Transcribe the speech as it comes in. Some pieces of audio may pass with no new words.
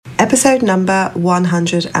Episode number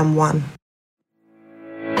 101.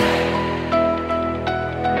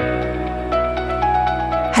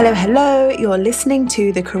 Hello, you're listening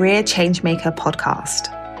to the Career Changemaker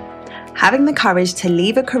podcast. Having the courage to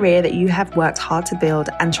leave a career that you have worked hard to build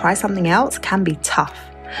and try something else can be tough.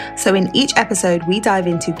 So in each episode, we dive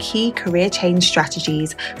into key career change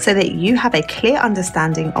strategies so that you have a clear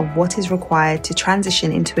understanding of what is required to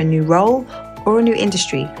transition into a new role or a new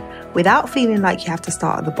industry without feeling like you have to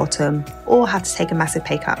start at the bottom or have to take a massive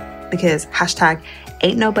pay cut, because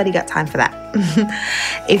 #ain't nobody got time for that.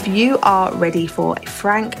 If you are ready for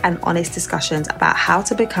frank and honest discussions about how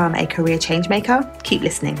to become a career change maker, keep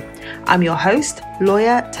listening. I'm your host,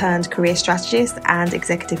 lawyer turned career strategist and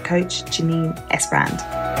executive coach, Janine Esbrand.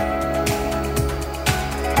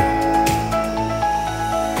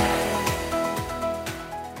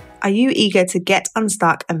 Are you eager to get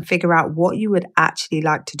unstuck and figure out what you would actually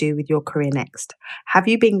like to do with your career next? Have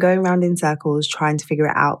you been going around in circles trying to figure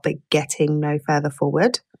it out but getting no further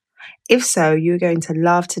forward? If so, you're going to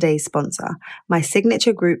love today's sponsor, my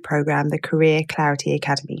signature group program, the Career Clarity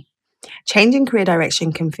Academy. Changing career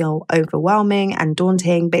direction can feel overwhelming and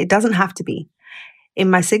daunting, but it doesn't have to be. In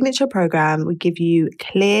my signature program, we give you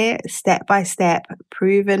clear, step-by-step,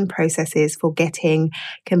 proven processes for getting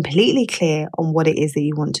completely clear on what it is that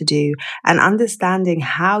you want to do and understanding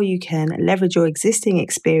how you can leverage your existing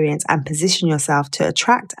experience and position yourself to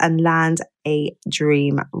attract and land a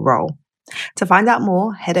dream role. To find out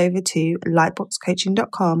more, head over to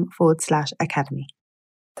lightboxcoaching.com/academy.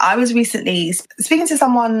 I was recently speaking to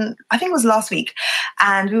someone, I think it was last week,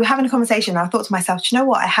 and we were having a conversation. And I thought to myself, you know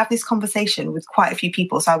what? I have this conversation with quite a few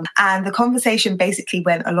people. And the conversation basically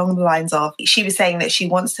went along the lines of, she was saying that she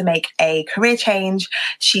wants to make a career change.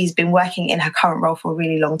 She's been working in her current role for a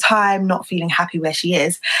really long time, not feeling happy where she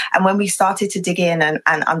is. And when we started to dig in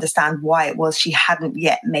and understand why it was she hadn't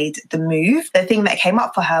yet made the move, the thing that came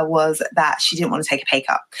up for her was that she didn't want to take a pay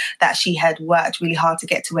cut, that she had worked really hard to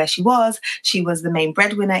get to where she was. She was the main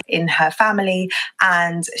breadwinner in her family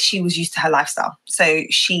and she was used to her lifestyle. So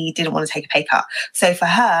she didn't want to take a pay cut. So for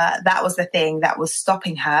her, that was the thing that was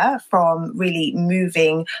stopping her from really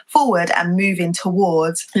moving forward and moving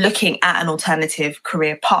towards looking at an alternative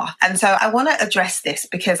career path. And so I want to address this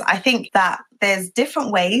because I think that there's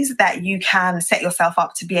different ways that you can set yourself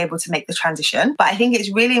up to be able to make the transition. But I think it's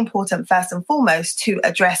really important, first and foremost, to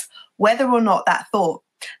address whether or not that thought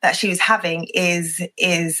that she was having is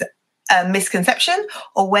a misconception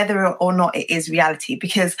or whether or not it is reality,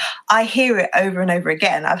 because I hear it over and over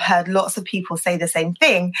again. I've heard lots of people say the same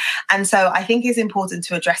thing. And so I think it's important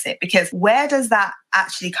to address it, because where does that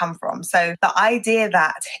actually come from? So the idea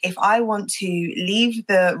that if I want to leave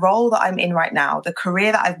the role that I'm in right now, the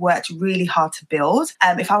career that I've worked really hard to build,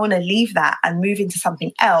 if I want to leave that and move into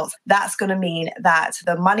something else, that's going to mean that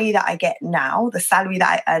the money that I get now, the salary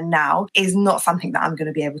that I earn now, is not something that I'm going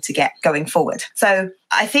to be able to get going forward. So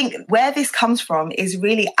I think where this comes from is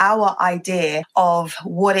really our idea of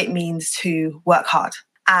what it means to work hard.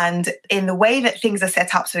 And in the way that things are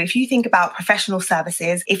set up, so if you think about professional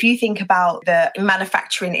services, if you think about the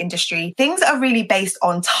manufacturing industry, things are really based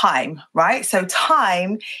on time, right? So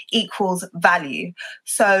time equals value.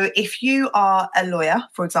 So if you are a lawyer,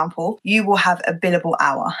 for example, you will have a billable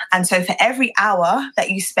hour. And so for every hour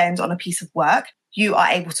that you spend on a piece of work, you are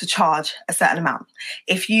able to charge a certain amount.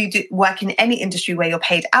 If you work in any industry where you're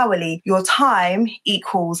paid hourly, your time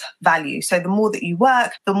equals value. So the more that you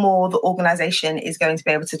work, the more the organization is going to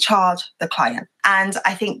be able to charge the client. And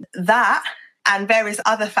I think that and various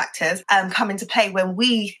other factors come into play when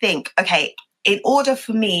we think, okay, in order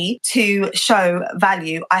for me to show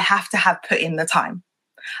value, I have to have put in the time.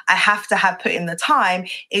 I have to have put in the time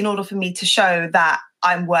in order for me to show that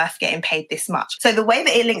I'm worth getting paid this much. So the way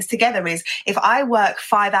that it links together is if I work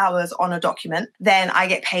 5 hours on a document, then I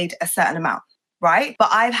get paid a certain amount, right? But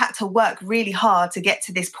I've had to work really hard to get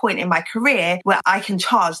to this point in my career where I can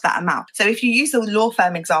charge that amount. So if you use the law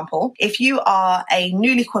firm example, if you are a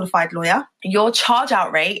newly qualified lawyer, your charge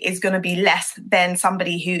out rate is going to be less than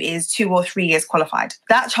somebody who is 2 or 3 years qualified.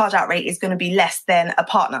 That charge out rate is going to be less than a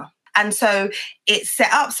partner. And so it's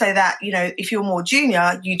set up so that, you know, if you're more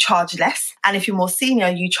junior, you charge less. And if you're more senior,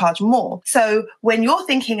 you charge more. So when you're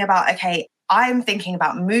thinking about, okay, I'm thinking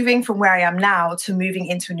about moving from where I am now to moving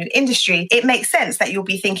into a new industry, it makes sense that you'll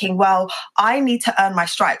be thinking, well, I need to earn my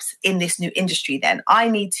stripes in this new industry then. I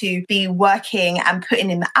need to be working and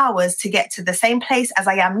putting in the hours to get to the same place as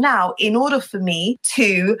I am now in order for me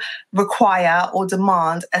to require or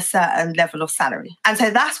demand a certain level of salary. And so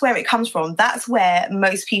that's where it comes from. That's where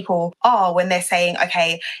most people are when they're saying,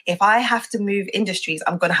 okay, if I have to move industries,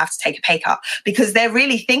 I'm going to have to take a pay cut, because they're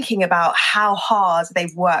really thinking about how hard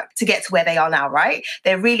they've worked to get to where they are now, right?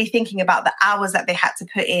 They're really thinking about the hours that they had to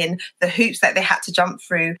put in, the hoops that they had to jump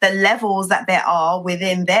through, the levels that there are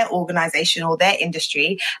within their organization or their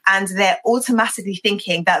industry. And they're automatically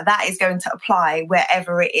thinking that that is going to apply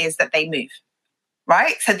wherever it is that they move.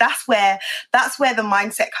 Right? So that's where the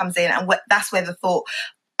mindset comes in, and that's where the thought,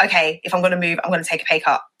 okay, if I'm going to move, I'm going to take a pay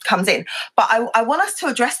cut, comes in. But I want us to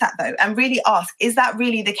address that though, and really ask, is that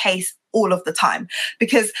really the case all of the time?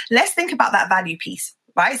 Because let's think about that value piece,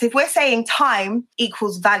 right? So if we're saying time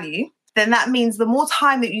equals value, then that means the more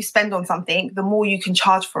time that you spend on something, the more you can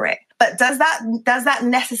charge for it. But does that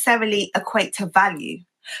necessarily equate to value?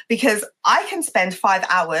 Because I can spend 5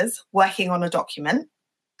 hours working on a document,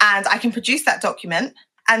 and I can produce that document,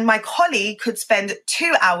 and my colleague could spend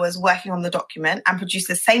 2 hours working on the document and produce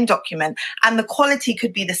the same document, and the quality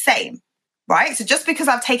could be the same, right? So just because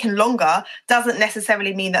I've taken longer doesn't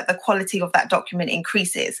necessarily mean that the quality of that document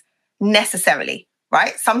increases necessarily,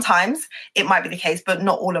 right? Sometimes it might be the case, but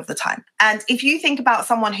not all of the time. And if you think about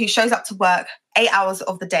someone who shows up to work 8 hours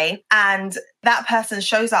of the day, and that person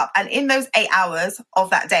shows up, and in those 8 hours of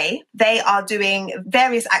that day, they are doing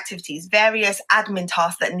various activities, various admin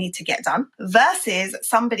tasks that need to get done, versus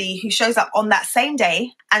somebody who shows up on that same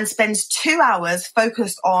day and spends 2 hours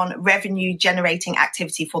focused on revenue generating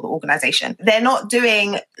activity for the organization. They're not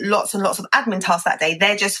doing lots and lots of admin tasks that day.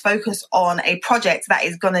 They're just focused on a project that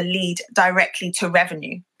is going to lead directly to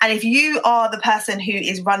revenue. And if you are the person who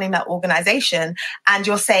is running that organization and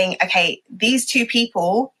you're saying, okay, these two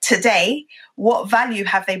people today, what value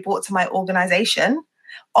have they brought to my organization?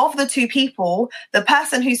 Of the two people, the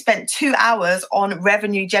person who spent 2 hours on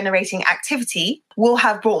revenue generating activity will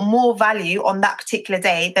have brought more value on that particular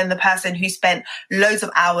day than the person who spent loads of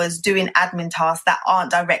hours doing admin tasks that aren't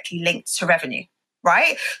directly linked to revenue,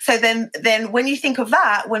 right? So then when you think of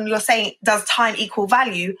that, when you're saying, does time equal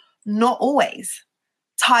value? Not always.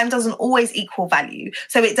 Time doesn't always equal value.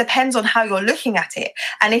 So it depends on how you're looking at it.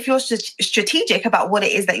 And if you're strategic about what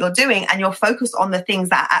it is that you're doing, and you're focused on the things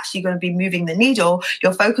that are actually going to be moving the needle,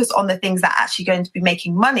 you're focused on the things that are actually going to be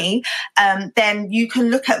making money, then you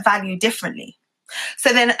can look at value differently.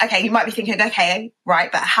 So then, okay, you might be thinking, okay,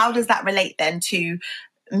 right, but how does that relate then to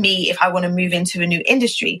me if I want to move into a new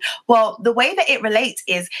industry? Well, the way that it relates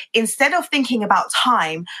is, instead of thinking about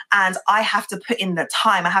time and I have to put in the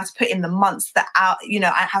time, I have to put in the months, I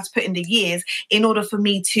have to put in the years in order for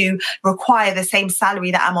me to require the same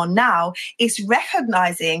salary that I'm on now, it's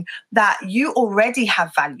recognizing that you already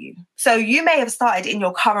have value. So you may have started in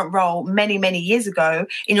your current role many, many years ago,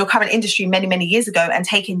 in your current industry many, many years ago, and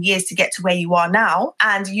taken years to get to where you are now.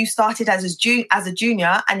 And you started as a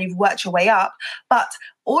junior and you've worked your way up. But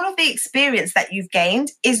all of the experience that you've gained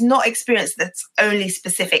is not experience that's only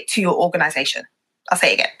specific to your organization. I'll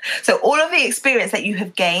say it again. So all of the experience that you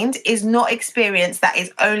have gained is not experience that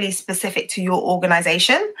is only specific to your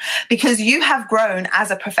organization, because you have grown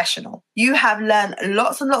as a professional. You have learned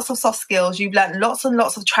lots and lots of soft skills. You've learned lots and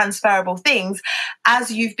lots of transferable things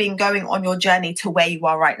as you've been going on your journey to where you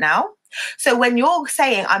are right now. So when you're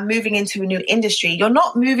saying, I'm moving into a new industry, you're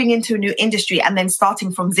not moving into a new industry and then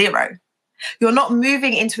starting from zero. You're not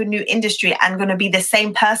moving into a new industry and going to be the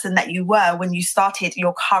same person that you were when you started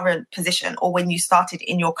your current position, or when you started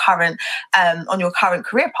in your current on your current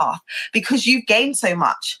career path, because you've gained so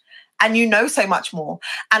much and you know so much more.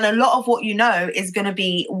 And a lot of what you know is going to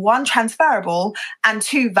be, one, transferable, and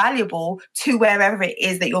two, valuable to wherever it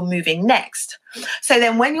is that you're moving next. So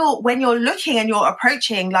then when you're looking and you're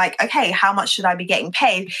approaching, like, okay, how much should I be getting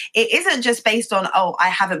paid? It isn't just based on, oh, I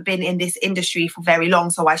haven't been in this industry for very long,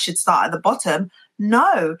 so I should start at the bottom.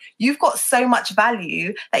 No, you've got so much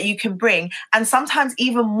value that you can bring. And sometimes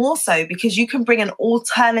even more so, because you can bring an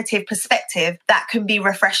alternative perspective that can be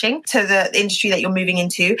refreshing to the industry that you're moving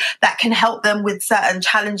into, that can help them with certain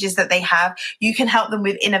challenges that they have. You can help them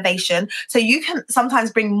with innovation. So you can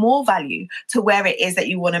sometimes bring more value to where it is that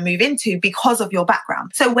you want to move into because of your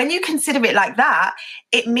background. So when you consider it like that,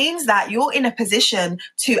 it means that you're in a position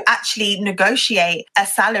to actually negotiate a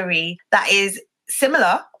salary that is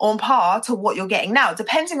similar, on par to what you're getting now,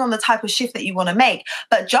 depending on the type of shift that you want to make.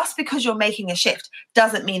 But just because you're making a shift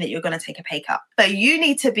doesn't mean that you're going to take a pay cut. But you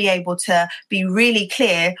need to be able to be really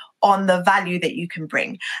clear on the value that you can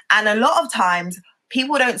bring. And a lot of times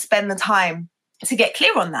people don't spend the time to get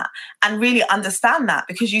clear on that and really understand that,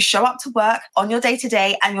 because you show up to work on your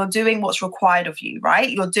day-to-day and you're doing what's required of you, right?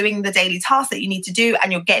 You're doing the daily tasks that you need to do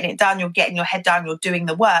and you're getting it done, you're getting your head down, you're doing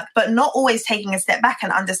the work, but not always taking a step back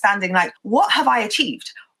and understanding, like, what have I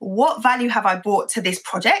achieved? What value have I brought to this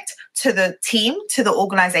project, to the team, to the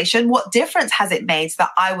organization? What difference has it made that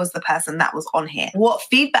I was the person that was on here? What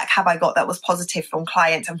feedback have I got that was positive from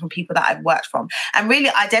clients and from people that I've worked from? And really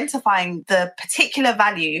identifying the particular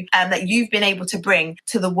value that you've been able to bring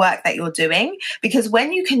to the work that you're doing. Because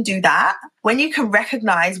when you can do that, when you can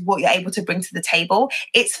recognize what you're able to bring to the table,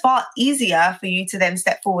 it's far easier for you to then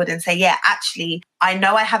step forward and say, yeah, actually, I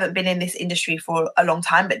know I haven't been in this industry for a long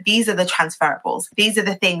time, but these are the transferables. These are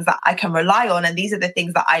the things that I can rely on. And these are the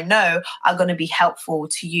things that I know are going to be helpful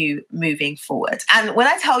to you moving forward. And when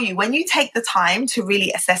I tell you, when you take the time to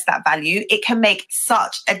really assess that value, it can make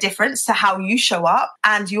such a difference to how you show up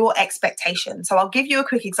and your expectations. So I'll give you a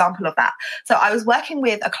quick example of that. So I was working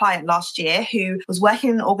with a client last year who was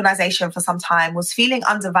working in an organization for some time, was feeling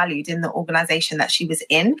undervalued in the organization that she was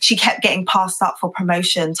in. She kept getting passed up for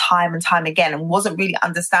promotion time and time again and wasn't really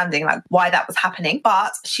understanding like why that was happening.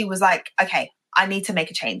 But she was like, okay, I need to make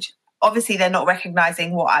a change. Obviously, they're not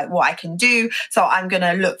recognizing what I can do, so I'm going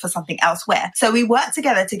to look for something elsewhere. So we worked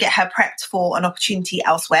together to get her prepped for an opportunity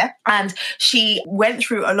elsewhere. And she went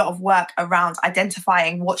through a lot of work around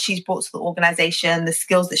identifying what she's brought to the organization, the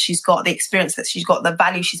skills that she's got, the experience that she's got, the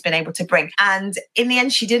value she's been able to bring. And in the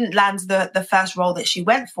end, she didn't land the first role that she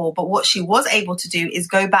went for. But what she was able to do is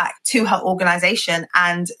go back to her organization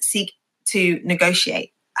and seek to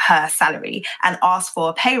negotiate her salary and ask for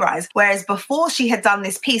a pay rise. Whereas before she had done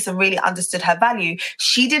this piece and really understood her value,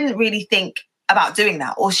 she didn't really think about doing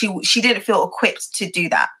that, or she didn't feel equipped to do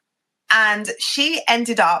that. And she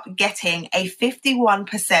ended up getting a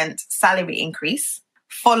 51% salary increase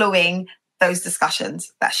following those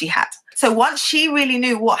discussions that she had. So once she really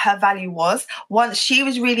knew what her value was, once she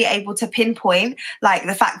was really able to pinpoint like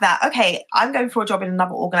the fact that, okay, I'm going for a job in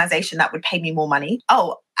another organization that would pay me more money.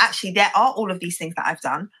 Oh, actually, there are all of these things that I've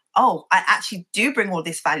done. Oh, I actually do bring all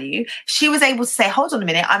this value. She was able to say, hold on a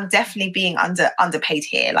minute, I'm definitely being underpaid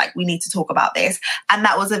here. Like, we need to talk about this. And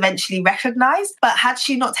that was eventually recognized. But had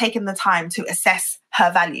she not taken the time to assess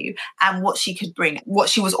her value and what she could bring, what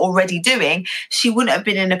she was already doing, she wouldn't have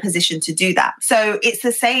been in a position to do that. So it's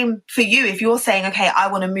the same for you. If you're saying, okay,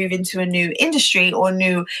 I want to move into a new industry or a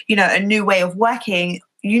new way of working,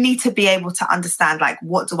 you need to be able to understand, like,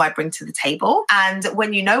 what do I bring to the table? And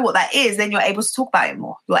when you know what that is, then you're able to talk about it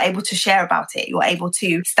more. You're able to share about it. You're able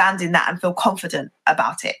to stand in that and feel confident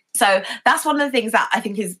about it. So that's one of the things that I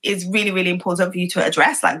think is really, really important for you to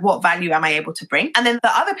address, like, what value am I able to bring? And then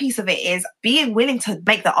the other piece of it is being willing to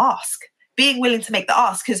make the ask. Being willing to make the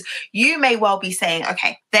ask, because you may well be saying,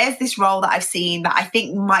 okay, there's this role that I've seen that I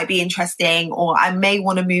think might be interesting, or I may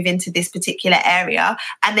want to move into this particular area.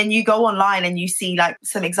 And then you go online and you see like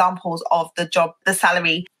some examples of the job, the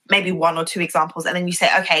salary, maybe one or two examples. And then you say,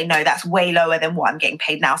 okay, no, that's way lower than what I'm getting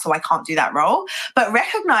paid now, so I can't do that role. But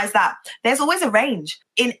recognize that there's always a range.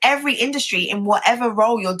 In every industry, in whatever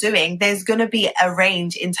role you're doing, there's going to be a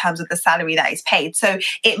range in terms of the salary that is paid. So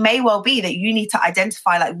it may well be that you need to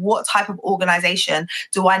identify, like, what type of organization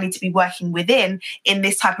do I need to be working within in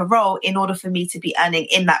this type of role in order for me to be earning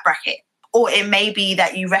in that bracket? Or it may be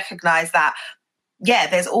that you recognize that, yeah,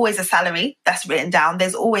 there's always a salary that's written down.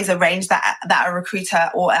 There's always a range that a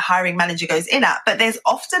recruiter or a hiring manager goes in at, but there's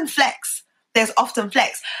often flex.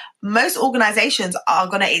 Most organizations are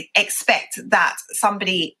going to expect that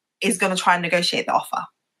somebody is going to try and negotiate the offer.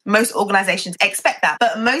 Most organizations expect that,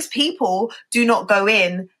 but most people do not go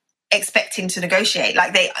in expecting to negotiate.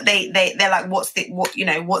 Like they're like, what's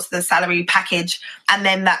the salary package? And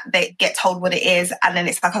then that they get told what it is. And then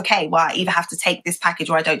it's like, okay, well, I either have to take this package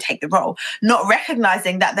or I don't take the role, not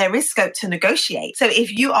recognizing that there is scope to negotiate. So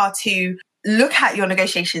if you are to look at your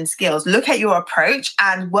negotiation skills, look at your approach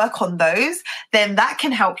and work on those, then that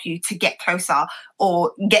can help you to get closer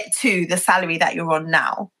or get to the salary that you're on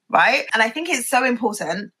now, right? And I think it's so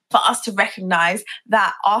important for us to recognize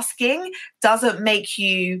that asking doesn't make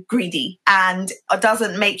you greedy and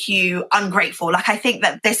doesn't make you ungrateful. Like, I think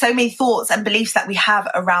that there's so many thoughts and beliefs that we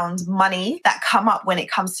have around money that come up when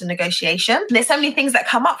it comes to negotiation. There's so many things that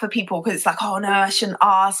come up for people because it's like, oh no, I shouldn't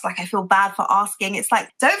ask. Like, I feel bad for asking. It's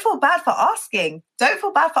like, don't feel bad for asking. don't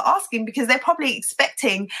feel bad for asking, because they're probably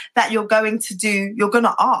expecting that you're going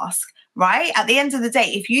to ask. Right? At the end of the day,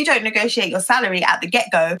 if you don't negotiate your salary at the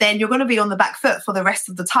get-go, then you're going to be on the back foot for the rest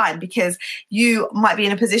of the time, because you might be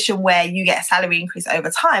in a position where you get a salary increase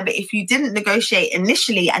over time. But if you didn't negotiate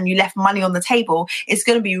initially and you left money on the table, it's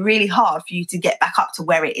going to be really hard for you to get back up to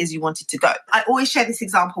where it is you wanted to go. I always share this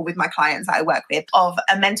example with my clients that I work with of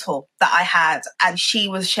a mentor that I had, and she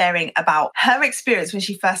was sharing about her experience when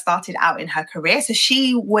she first started out in her career. So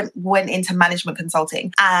she went into management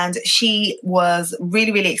consulting, and she was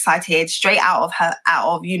really, really excited straight out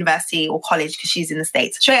of university or college, because she's in the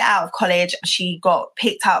States. Straight out of college, she got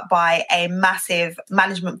picked up by a massive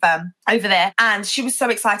management firm over there, and she was so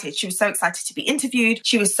excited. She was so excited to be interviewed.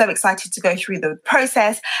 She was so excited to go through the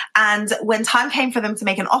process. And when time came for them to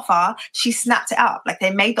make an offer, she snapped it up. Like,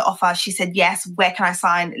 they made the offer. She said, yes, where can I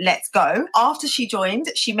sign? Let's go. After she joined,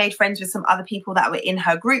 she made friends with some other people that were in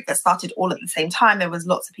her group that started all at the same time. There was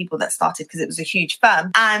lots of people that started because it was a huge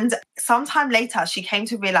firm. And sometime later, she came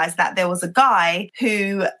to realize that there was a guy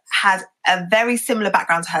who had a very similar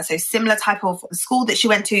background to her. So similar type of school that she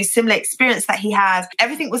went to, similar experience that he had.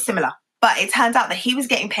 Everything was similar. But it turned out that he was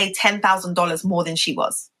getting paid $10,000 more than she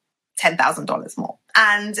was. $10,000 more.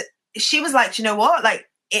 And she was like, do you know what? Like,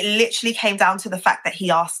 it literally came down to the fact that he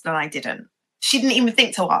asked and I didn't. She didn't even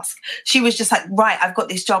think to ask. She was just like, right, I've got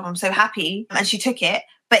this job. I'm so happy. And she took it.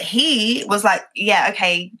 But he was like, yeah,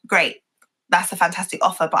 okay, great. That's a fantastic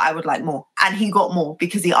offer, but I would like more. And he got more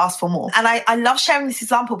because he asked for more. And I love sharing this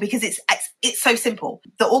example because it's so simple.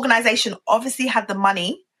 The organization obviously had the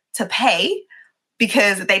money to pay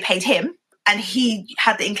because they paid him, and he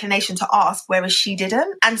had the inclination to ask, whereas she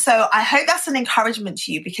didn't. And so I hope that's an encouragement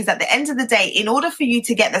to you, because at the end of the day, in order for you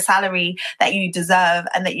to get the salary that you deserve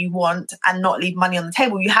and that you want and not leave money on the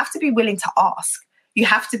table, you have to be willing to ask. You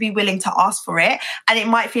have to be willing to ask for it. And it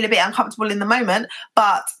might feel a bit uncomfortable in the moment,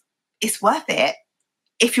 but it's worth it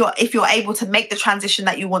if you're able to make the transition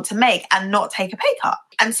that you want to make and not take a pay cut.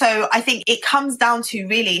 And so I think it comes down to,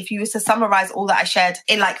 really, if you were to summarize all that I shared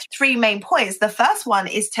in like 3 main points, the first one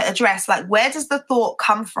is to address, like, where does the thought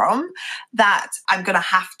come from that I'm going to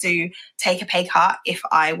have to take a pay cut if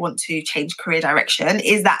I want to change career direction?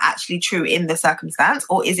 Is that actually true in the circumstance?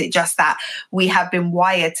 Or is it just that we have been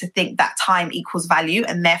wired to think that time equals value,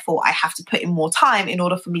 and therefore I have to put in more time in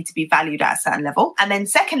order for me to be valued at a certain level? And then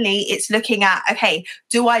secondly, it's looking at, okay,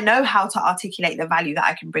 do I know how to articulate the value that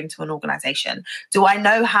I can bring to an organization? Do I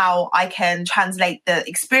know how I can translate the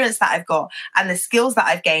experience that I've got and the skills that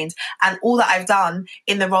I've gained and all that I've done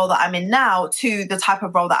in the role that I'm in now to the type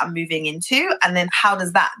of role that I'm moving into? And then how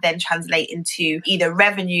does that then translate into either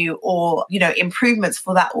revenue or, improvements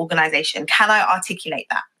for that organization? Can I articulate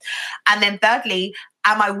that? And then thirdly,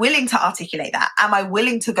 am I willing to articulate that? Am I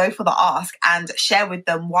willing to go for the ask and share with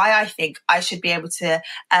them why I think I should be able to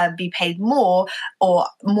be paid more or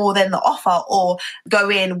more than the offer, or go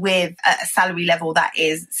in with a salary level that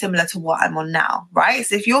is similar to what I'm on now, right?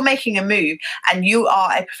 So if you're making a move and you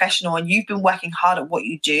are a professional and you've been working hard at what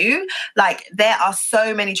you do, like, there are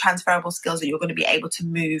so many transferable skills that you're going to be able to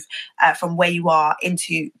move from where you are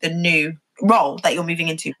into the new role that you're moving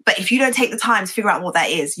into. But if you don't take the time to figure out what that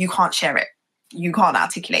is, you can't share it. You can't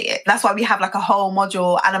articulate it. That's why we have like a whole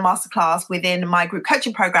module and a masterclass within my group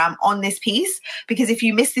coaching program on this piece, because if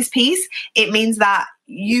you miss this piece, it means that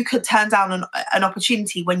you could turn down an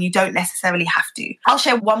opportunity when you don't necessarily have to. I'll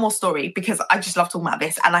share one more story because I just love talking about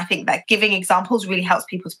this. And I think that giving examples really helps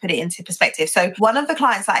people to put it into perspective. So one of the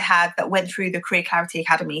clients that I had that went through the Career Clarity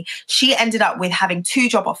Academy, she ended up with having 2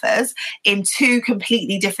 job offers in 2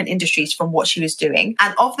 completely different industries from what she was doing.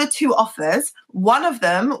 And of the 2 offers, one of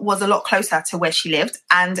them was a lot closer to where she lived.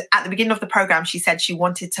 And at the beginning of the program, she said she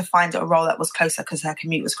wanted to find a role that was closer because her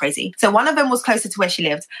commute was crazy. So one of them was closer to where she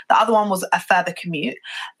lived. The other one was a further commute.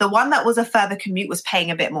 The one that was a further commute was paying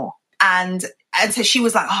a bit more. And so she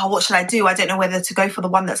was like, oh, what should I do? I don't know whether to go for the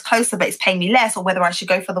one that's closer, but it's paying me less, or whether I should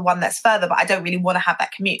go for the one that's further, but I don't really want to have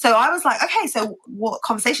that commute. So I was like, okay, so what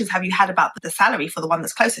conversations have you had about the salary for the one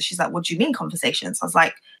that's closer? She's like, what do you mean conversations? I was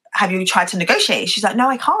like, have you tried to negotiate? She's like, no,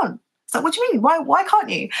 I can't. It's like, what do you mean? Why can't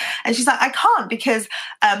you? And she's like, I can't because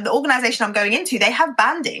the organization I'm going into, they have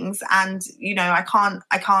bandings, and I can't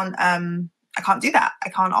do that. I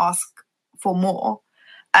can't ask for more.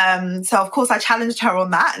 So of course I challenged her on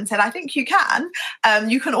that and said, I think you can.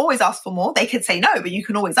 You can always ask for more. They could say no, but you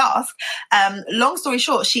can always ask. Long story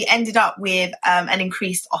short, she ended up with an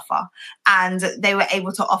increased offer, and they were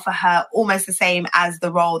able to offer her almost the same as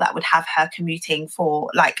the role that would have her commuting for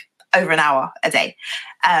like over an hour a day,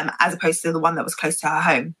 as opposed to the one that was close to her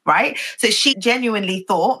home, right? So she genuinely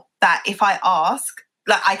thought that if I ask,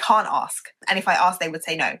 like, I can't ask. And if I ask, they would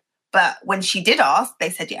say no. But when she did ask, they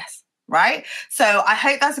said yes. Right? So I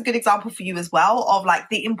hope that's a good example for you as well of like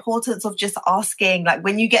the importance of just asking. Like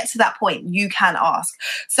when you get to that point, you can ask.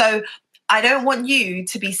 So I don't want you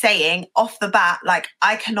to be saying off the bat, like,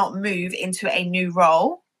 I cannot move into a new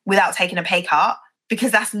role without taking a pay cut,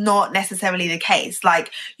 because that's not necessarily the case.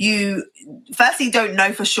 Like, you firstly don't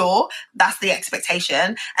know for sure that's the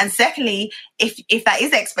expectation. And secondly, if that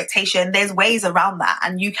is the expectation, there's ways around that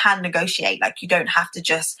and you can negotiate. Like, you don't have to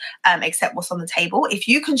just accept what's on the table. If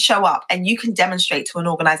you can show up and you can demonstrate to an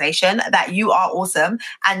organization that you are awesome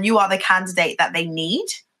and you are the candidate that they need,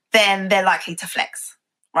 then they're likely to flex.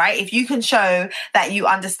 Right? If you can show that you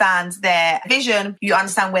understand their vision, you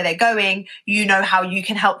understand where they're going, you know how you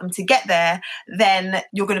can help them to get there, then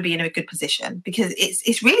you're going to be in a good position, because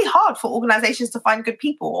it's really hard for organizations to find good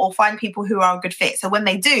people or find people who are a good fit. So when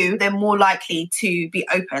they do, they're more likely to be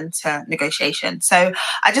open to negotiation. So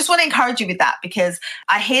I just want to encourage you with that, because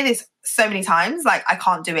I hear this so many times, like, I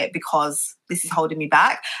can't do it because this is holding me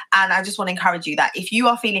back. And I just want to encourage you that if you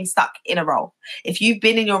are feeling stuck in a role, if you've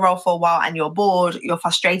been in your role for a while and you're bored, you're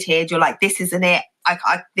frustrated, you're like, this isn't it,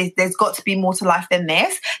 there's got to be more to life than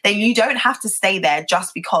this, then you don't have to stay there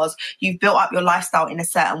just because you've built up your lifestyle in a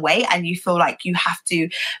certain way and you feel like you have to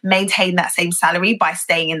maintain that same salary by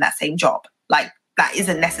staying in that same job. Like, that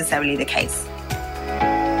isn't necessarily the case.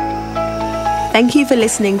 Thank you for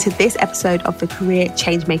listening to this episode of the Career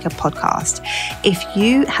Changemaker podcast. If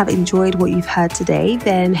you have enjoyed what you've heard today,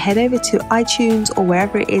 then head over to iTunes or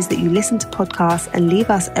wherever it is that you listen to podcasts and leave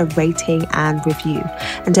us a rating and review.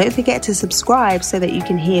 And don't forget to subscribe so that you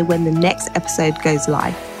can hear when the next episode goes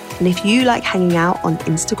live. And if you like hanging out on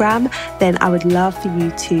Instagram, then I would love for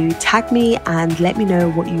you to tag me and let me know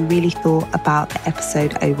what you really thought about the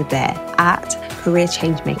episode over there at Career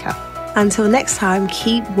Changemaker. Until next time,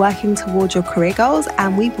 keep working towards your career goals,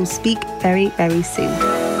 and we will speak very, very soon.